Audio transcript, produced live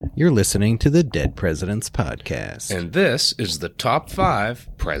You're listening to the Dead Presidents Podcast. And this is the top 5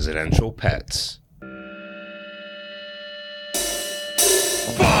 presidential pets.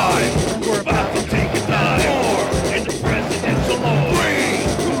 5, we're about to take a dive. 4, in the presidential lore. 3,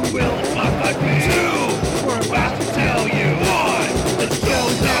 who will talk like me? 2, we're about to tell you. 1, the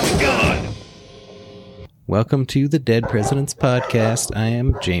show's now begun. Welcome to the Dead Presidents Podcast. I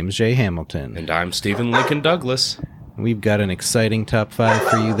am James J. Hamilton. And I'm Stephen Lincoln Douglas. We've got an exciting top 5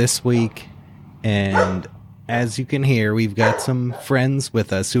 for you this week. And as you can hear, we've got some friends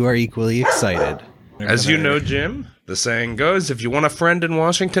with us who are equally excited. As you know, Jim, the saying goes, if you want a friend in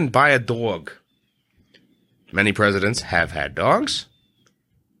Washington, buy a dog. Many presidents have had dogs,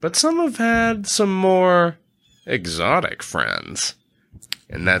 but some have had some more exotic friends.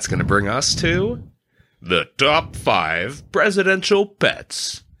 And that's going to bring us to the top 5 presidential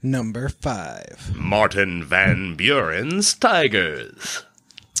pets. Number 5. Martin Van Buren's tigers.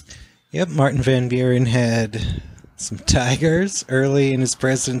 Yep, Martin Van Buren had some tigers. Early in his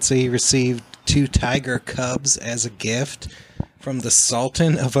presidency, he received 2 tiger cubs as a gift from the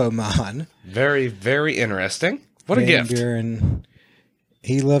Sultan of Oman. Very, very interesting. What a gift. Van Buren,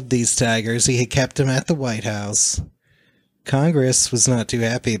 he loved these tigers. He had kept them at the White House. Congress was not too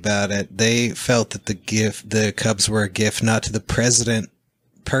happy about it. They felt that the cubs were a gift not to the president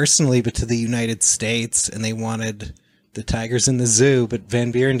personally, but to the United States, and they wanted the tigers in the zoo, but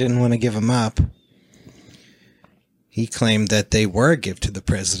Van Buren didn't want to give them up. He claimed that they were a gift to the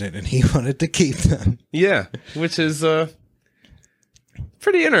president, and he wanted to keep them. Yeah, which is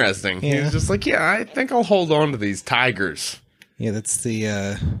pretty interesting. Yeah. He was just like, yeah, I think I'll hold on to these tigers. Yeah, that's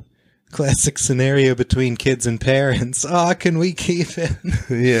the classic scenario between kids and parents. Oh, can we keep him?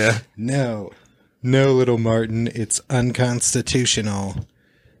 Yeah. No, little Martin, it's unconstitutional.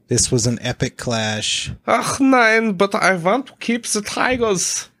 This was an epic clash. Ach, nein, but I want to keep the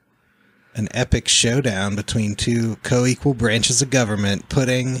tigers. An epic showdown between 2 co-equal branches of government,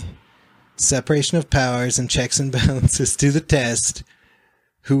 putting separation of powers and checks and balances to the test.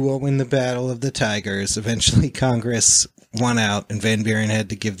 Who will win the battle of the tigers? Eventually, Congress won out, and Van Buren had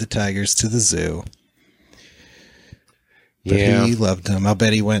to give the tigers to the zoo. But he loved them. I'll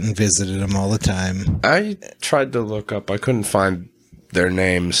bet he went and visited them all the time. I tried to look up. I couldn't find their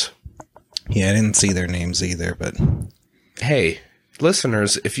names. Yeah, I didn't see their names either, but... Hey,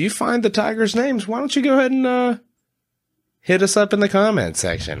 listeners, if you find the tigers' names, why don't you go ahead and hit us up in the comment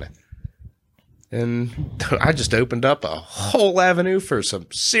section? And I just opened up a whole avenue for some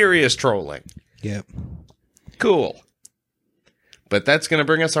serious trolling. Yep. Cool. But that's going to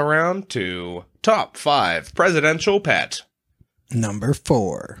bring us around to top 5 presidential pet. Number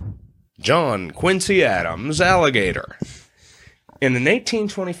 4. John Quincy Adams alligator. In an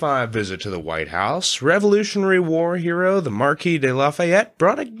 1825 visit to the White House, Revolutionary War hero the Marquis de Lafayette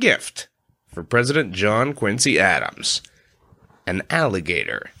brought a gift for President John Quincy Adams. An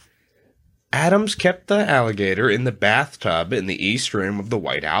alligator. Adams kept the alligator in the bathtub in the East Room of the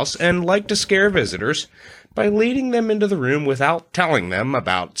White House and liked to scare visitors by leading them into the room without telling them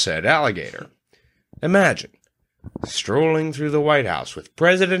about said alligator. Imagine strolling through the White House with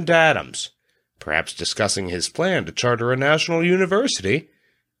President Adams, perhaps discussing his plan to charter a national university,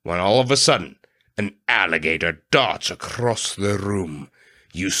 when all of a sudden, an alligator darts across the room.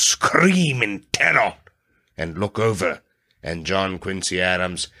 You scream in terror and look over, and John Quincy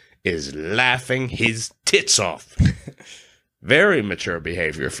Adams is laughing his tits off. Very mature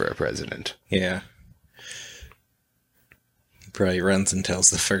behavior for a president. Yeah. He probably runs and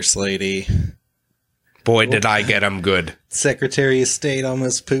tells the First Lady. Boy, did I get him good. Secretary of State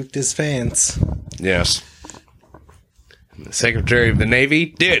almost pooped his pants. Yes. And the Secretary of the Navy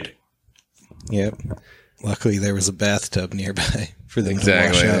did. Yep. Luckily, there was a bathtub nearby for them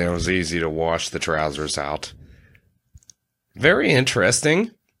Exactly. to wash It up. was easy to wash the trousers out. Very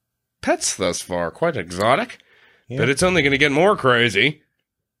interesting. Pets thus far. Quite exotic. Yeah. But it's only going to get more crazy.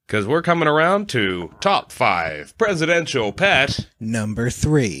 Because we're coming around to top 5 presidential pet. Number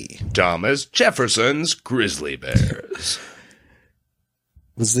 3. Thomas Jefferson's grizzly bears.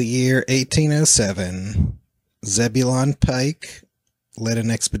 Was the year 1807. Zebulon Pike led an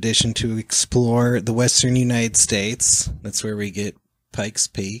expedition to explore the western United States. That's where we get Pike's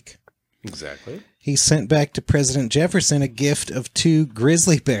Peak. Exactly. He sent back to President Jefferson a gift of 2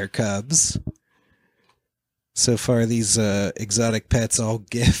 grizzly bear cubs. So far, these exotic pets, all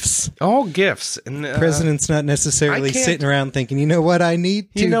gifts. All gifts. And, President's not necessarily I can't- sitting around thinking, you know what, I need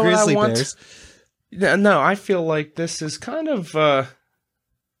 2 You know what I grizzly want? bears. No, I feel like this is kind of a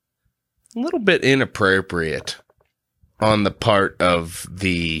little bit inappropriate on the part of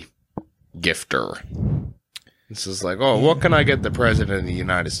the gifter. This is like, oh, what can I get the president of the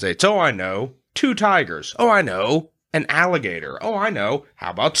United States? Oh, I know. 2 tigers. Oh, I know. An alligator. Oh, I know.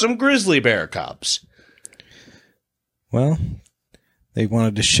 How about some grizzly bear cubs? Well, they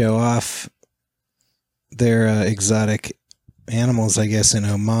wanted to show off their exotic animals, I guess, in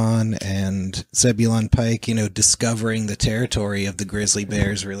Oman, and Zebulon Pike, discovering the territory of the grizzly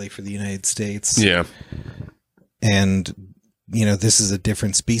bears really for the United States. Yeah. And, this is a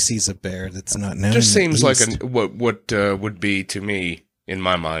different species of bear that's not known. Just seems like East. what would be, to me, in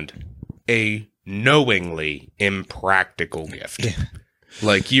my mind, a knowingly impractical gift. Yeah.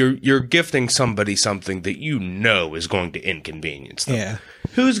 Like you're gifting somebody something that is going to inconvenience them. Yeah.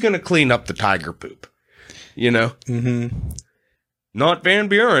 Who's going to clean up the tiger poop? Mm-hmm. Not Van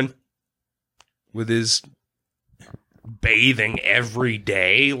Buren with his bathing every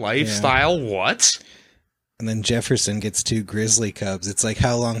day lifestyle. Yeah. What? And then Jefferson gets 2 grizzly cubs. It's like,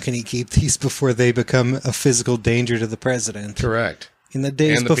 how long can he keep these before they become a physical danger to the president? Correct. In the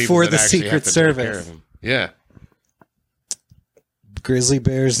days before the Secret Service. Yeah. Grizzly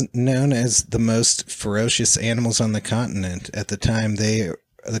bears, known as the most ferocious animals on the continent at the time, the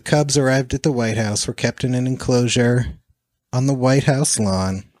cubs arrived at the White House, were kept in an enclosure on the White House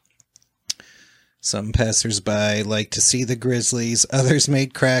lawn. Some passersby liked to see the grizzlies. Others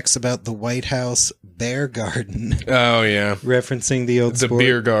made cracks about the White House bear garden. Oh, yeah. Referencing the old sport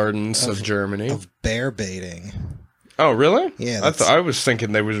beer gardens of Germany. Of bear baiting. Oh, really? Yeah. I was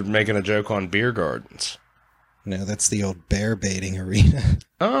thinking they were making a joke on beer gardens. No, that's the old bear baiting arena.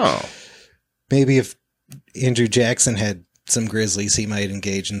 Oh. Maybe if Andrew Jackson had some grizzlies, he might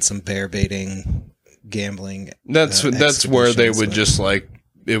engage in some bear baiting, gambling. That's where they would just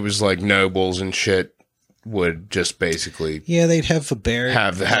it was like nobles and shit would just basically. Yeah, they'd have a bear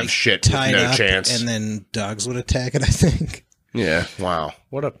have shit tied with no up, chance, and then dogs would attack it, I think. Yeah. Wow.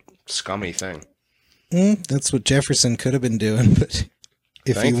 What a scummy thing. That's what Jefferson could have been doing, but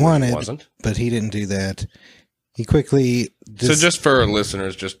if he wanted, wasn't. But he didn't do that. He quickly. So just for our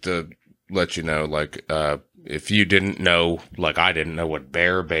listeners, just to let you know, if you didn't know, I didn't know what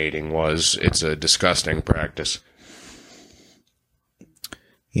bear baiting was, it's a disgusting practice.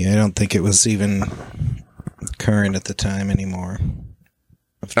 Yeah, I don't think it was even current at the time anymore.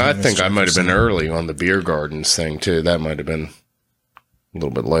 I think I might have been early on the beer gardens thing too. That might have been a little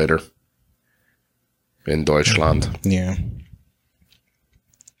bit later in Deutschland. Yeah.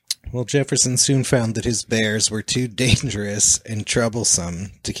 Well, Jefferson soon found that his bears were too dangerous and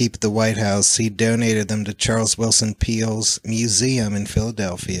troublesome to keep at the White House. He donated them to Charles Willson Peale's museum in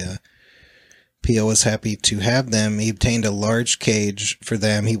Philadelphia. Peale was happy to have them. He obtained a large cage for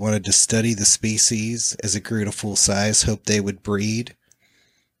them. He wanted to study the species as it grew to full size, hoped they would breed.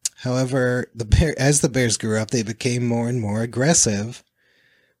 However, as the bears grew up, they became more and more aggressive.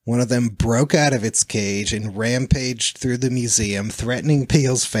 One of them broke out of its cage and rampaged through the museum, threatening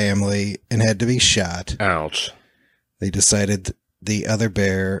Peale's family, and had to be shot. Ouch. They decided the other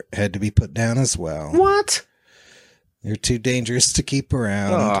bear had to be put down as well. What? They're too dangerous to keep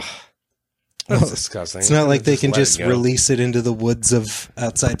around. Ugh. That's disgusting. It's not like they can just release it into the woods of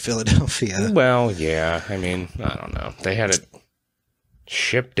outside Philadelphia. Well, yeah. I mean, I don't know. They had it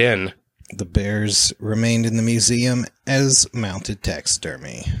shipped in. The bears remained in the museum as mounted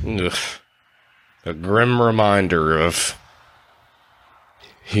taxidermy. Ugh. A grim reminder of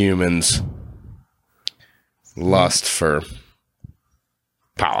humans' lust for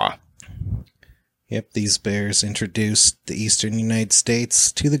power. Yep, these bears introduced the eastern United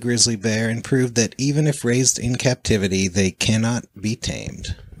States to the grizzly bear and proved that even if raised in captivity, they cannot be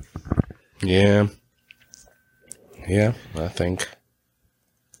tamed. Yeah. Yeah, I think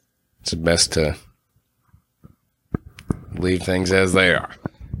it's best to leave things as they are.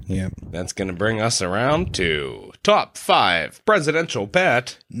 Yep. That's going to bring us around to top 5 presidential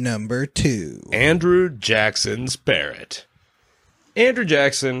pet. Number 2. Andrew Jackson's parrot. Andrew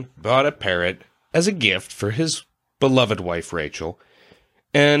Jackson bought a parrot as a gift for his beloved wife Rachel,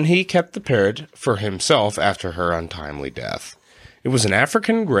 and he kept the parrot for himself after her untimely death. It was an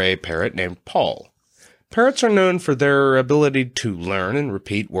African gray parrot named Paul. Parrots are known for their ability to learn and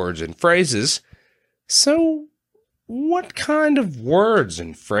repeat words and phrases. So, what kind of words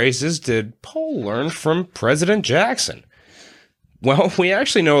and phrases did Paul learn from President Jackson? Well, we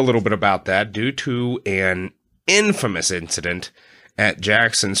actually know a little bit about that due to an infamous incident at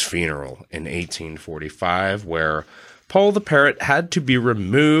Jackson's funeral in 1845, where Paul the parrot had to be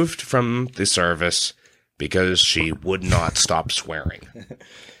removed from the service because she would not stop swearing.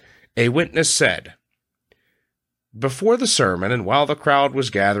 A witness said, "Before the sermon and while the crowd was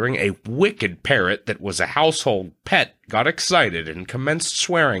gathering, a wicked parrot that was a household pet got excited and commenced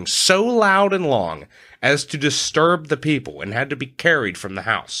swearing so loud and long as to disturb the people and had to be carried from the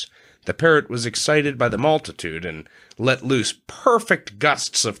house. The parrot was excited by the multitude and let loose perfect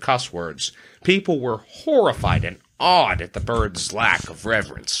gusts of cuss words. People were horrified and awed at the bird's lack of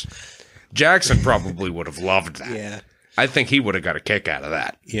reverence. Jackson probably would have loved that. Yeah. I think he would have got a kick out of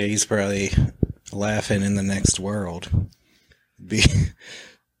that. Yeah, he's probably laughing in the next world.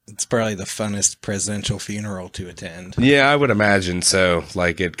 It's probably the funnest presidential funeral to attend. Yeah, I would imagine so.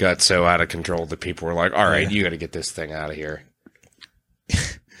 Like, it got so out of control that people were like, all right, you got to get this thing out of here.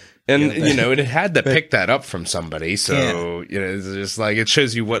 And, it had to pick that up from somebody. So, it's just like, it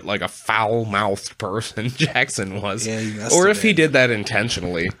shows you what, like, a foul-mouthed person Jackson was. Yeah, he must or have if he been. did that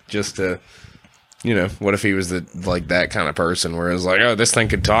intentionally, just to, what if he was that kind of person where it's like, oh, this thing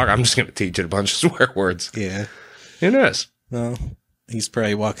can talk, I'm just going to teach it a bunch of swear words. Yeah. Who knows? Well, he's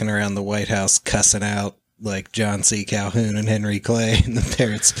probably walking around the White House cussing out like John C. Calhoun and Henry Clay, and the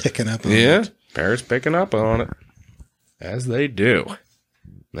parrot's picking up on it. Parrots picking up on it. As they do.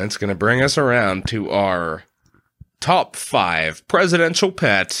 That's going to bring us around to our top 5 presidential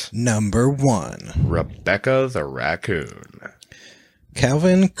pet, Number 1. Rebecca the raccoon.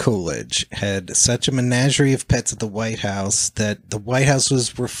 Calvin Coolidge had such a menagerie of pets at the White House that the White House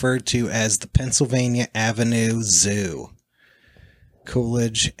was referred to as the Pennsylvania Avenue Zoo.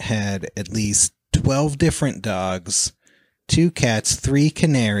 Coolidge had at least 12 different dogs, 2 cats, 3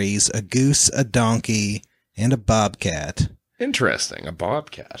 canaries, a goose, a donkey, and a bobcat. Interesting, a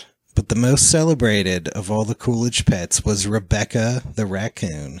bobcat. But the most celebrated of all the Coolidge pets was Rebecca the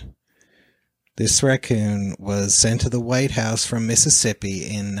raccoon. This raccoon was sent to the White House from Mississippi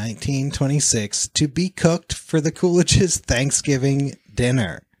in 1926 to be cooked for the Coolidge's Thanksgiving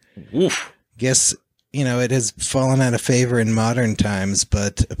dinner. Oof. Guess, it has fallen out of favor in modern times,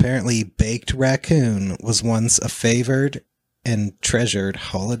 but apparently baked raccoon was once a favored and treasured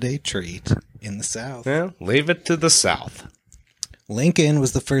holiday treat in the South. Well, leave it to the South. Lincoln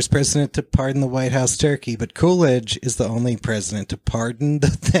was the first president to pardon the White House turkey, but Coolidge is the only president to pardon the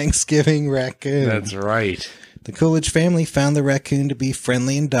Thanksgiving raccoon. That's right. The Coolidge family found the raccoon to be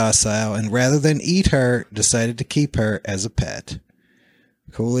friendly and docile, and rather than eat her, decided to keep her as a pet.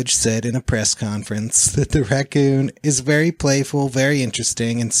 Coolidge said in a press conference that the raccoon is very playful, very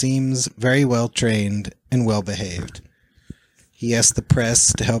interesting, and seems very well trained and well behaved. He asked the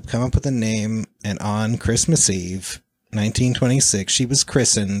press to help come up with a name, and on Christmas Eve, 1926, she was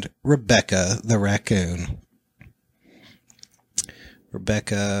christened Rebecca the raccoon.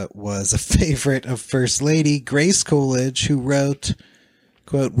 Rebecca was a favorite of First Lady Grace Coolidge, who wrote,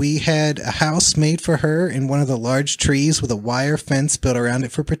 quote, "We had a house made for her in one of the large trees with a wire fence built around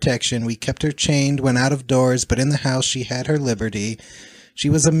it for protection. We kept her chained when out of doors, but in the house she had her liberty. She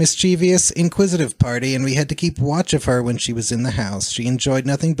was a mischievous, inquisitive party, and we had to keep watch of her when she was in the house. She enjoyed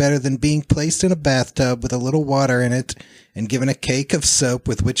nothing better than being placed in a bathtub with a little water in it and given a cake of soap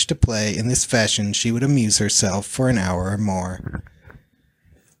with which to play. In this fashion, she would amuse herself for an hour or more."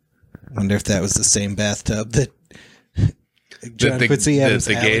 Wonder if that was the same bathtub that John Quincy Adams'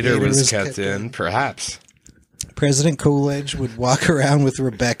 the gator alligator was kept in, perhaps. President Coolidge would walk around with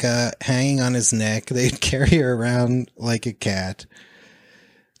Rebecca hanging on his neck. They'd carry her around like a cat.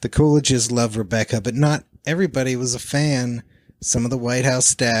 The Coolidges loved Rebecca, but not everybody was a fan. Some of the White House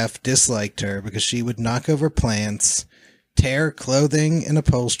staff disliked her because she would knock over plants, tear clothing and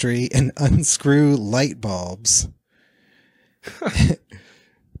upholstery, and unscrew light bulbs.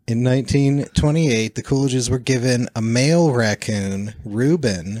 In 1928, the Coolidges were given a male raccoon,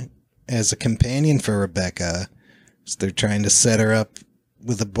 Reuben, as a companion for Rebecca. So they're trying to set her up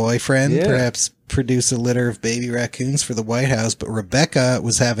with a boyfriend, perhaps produce a litter of baby raccoons for the White House, but Rebecca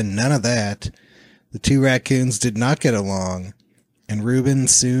was having none of that. The 2 raccoons did not get along, and Reuben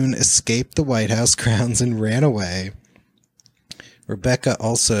soon escaped the White House grounds and ran away. Rebecca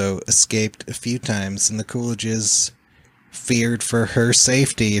also escaped a few times, and the Coolidges feared for her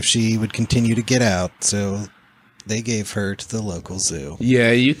safety if she would continue to get out, so they gave her to the local zoo.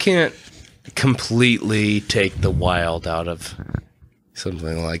 Yeah, you can't completely take the wild out of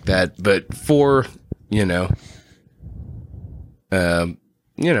something like that, but for, a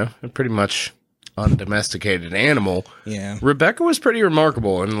pretty much undomesticated animal, Yeah. Rebecca was pretty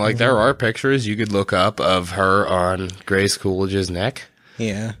remarkable, and there are pictures you could look up of her on Grace Coolidge's neck.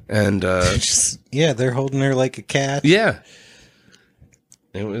 Yeah. And Yeah, they're holding her like a cat. yeah,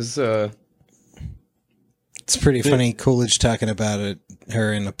 it was It's pretty funny, Coolidge talking about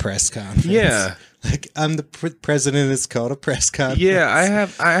her in a press conference. yeah. Like, I'm the president, it's called a press conference. Yeah, I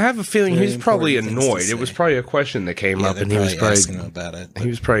have a feeling Very he's probably important things to annoyed. It was say. probably a question that came Yeah, up, they're and he was probably asking probably him about it. he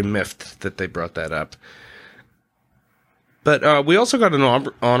was probably miffed that they brought that up. But we also got an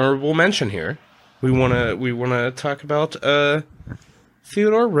honorable mention here. we wanna talk about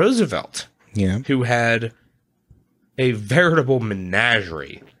Theodore Roosevelt, Yeah. who had a veritable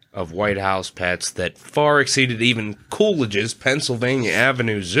menagerie of White House pets that far exceeded even Coolidge's Pennsylvania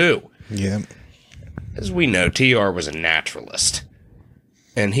Avenue Zoo. Yeah. As we know, TR was a naturalist,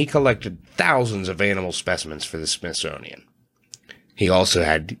 and he collected thousands of animal specimens for the Smithsonian. He also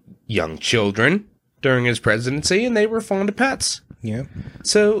had young children during his presidency, and they were fond of pets. Yeah.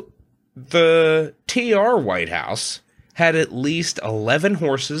 So the TR White House had at least 11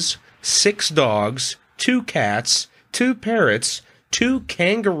 horses, 6 dogs, 2 cats, 2 parrots, 2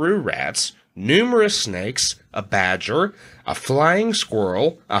 kangaroo rats, numerous snakes, a badger, a flying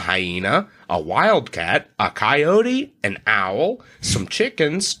squirrel, a hyena, a wildcat, a coyote, an owl, some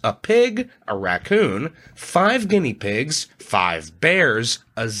chickens, a pig, a raccoon, 5 guinea pigs, 5 bears,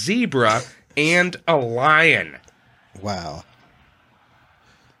 a zebra, and a lion. Wow.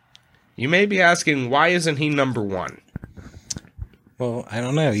 You may be asking, why isn't he number 1? Well, I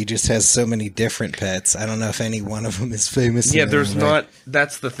don't know. He just has so many different pets. I don't know if any one of them is famous. Yeah, in their there's own right. not.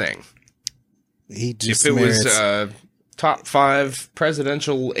 That's the thing. He just If it merits, was top 5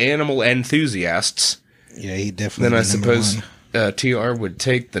 presidential animal enthusiasts, yeah, he definitely. then I be number suppose one. TR would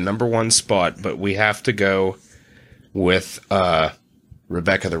take the number 1 spot. But we have to go with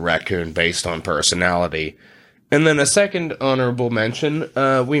Rebecca the Raccoon based on personality. And then a second honorable mention,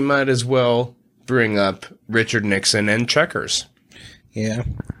 we might as well bring up Richard Nixon and Checkers. Yeah,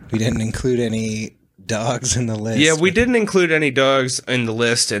 we didn't include any dogs in the list. Yeah, we didn't include any dogs in the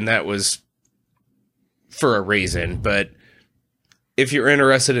list, and that was for a reason. But if you're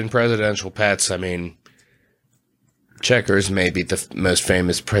interested in presidential pets, I mean, Checkers may be the most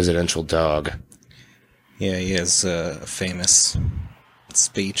famous presidential dog. Yeah, he has a famous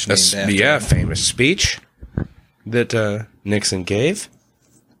speech named after Yeah, him. famous speech that Nixon gave.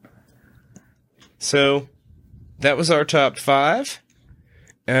 So that was our top 5.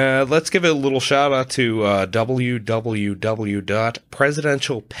 Let's give it a little shout out to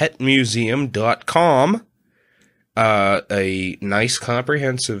www.presidentialpetmuseum.com. A nice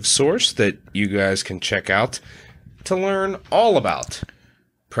comprehensive source that you guys can check out to learn all about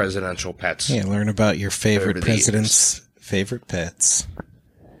presidential pets. Yeah, learn about your Over favorite the president's favorite pets.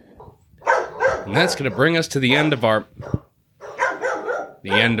 And that's going to bring us to the end of our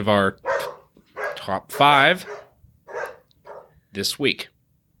top 5 this week.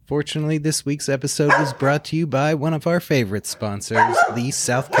 Fortunately, this week's episode was brought to you by one of our favorite sponsors, the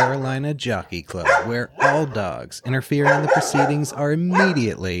South Carolina Jockey Club, where all dogs interfering in the proceedings are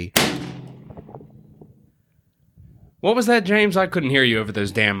immediately... What was that, James? I couldn't hear you over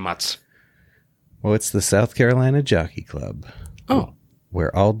those damn mutts. Well, it's the South Carolina Jockey Club, Oh,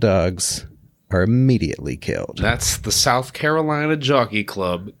 where all dogs are immediately killed. that's the South Carolina Jockey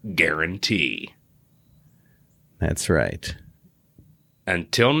Club guarantee. That's right.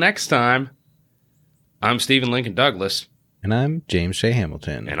 Until next time, I'm Stephen Lincoln Douglas, And I'm James Shea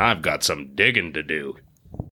Hamilton. and I've got some digging to do.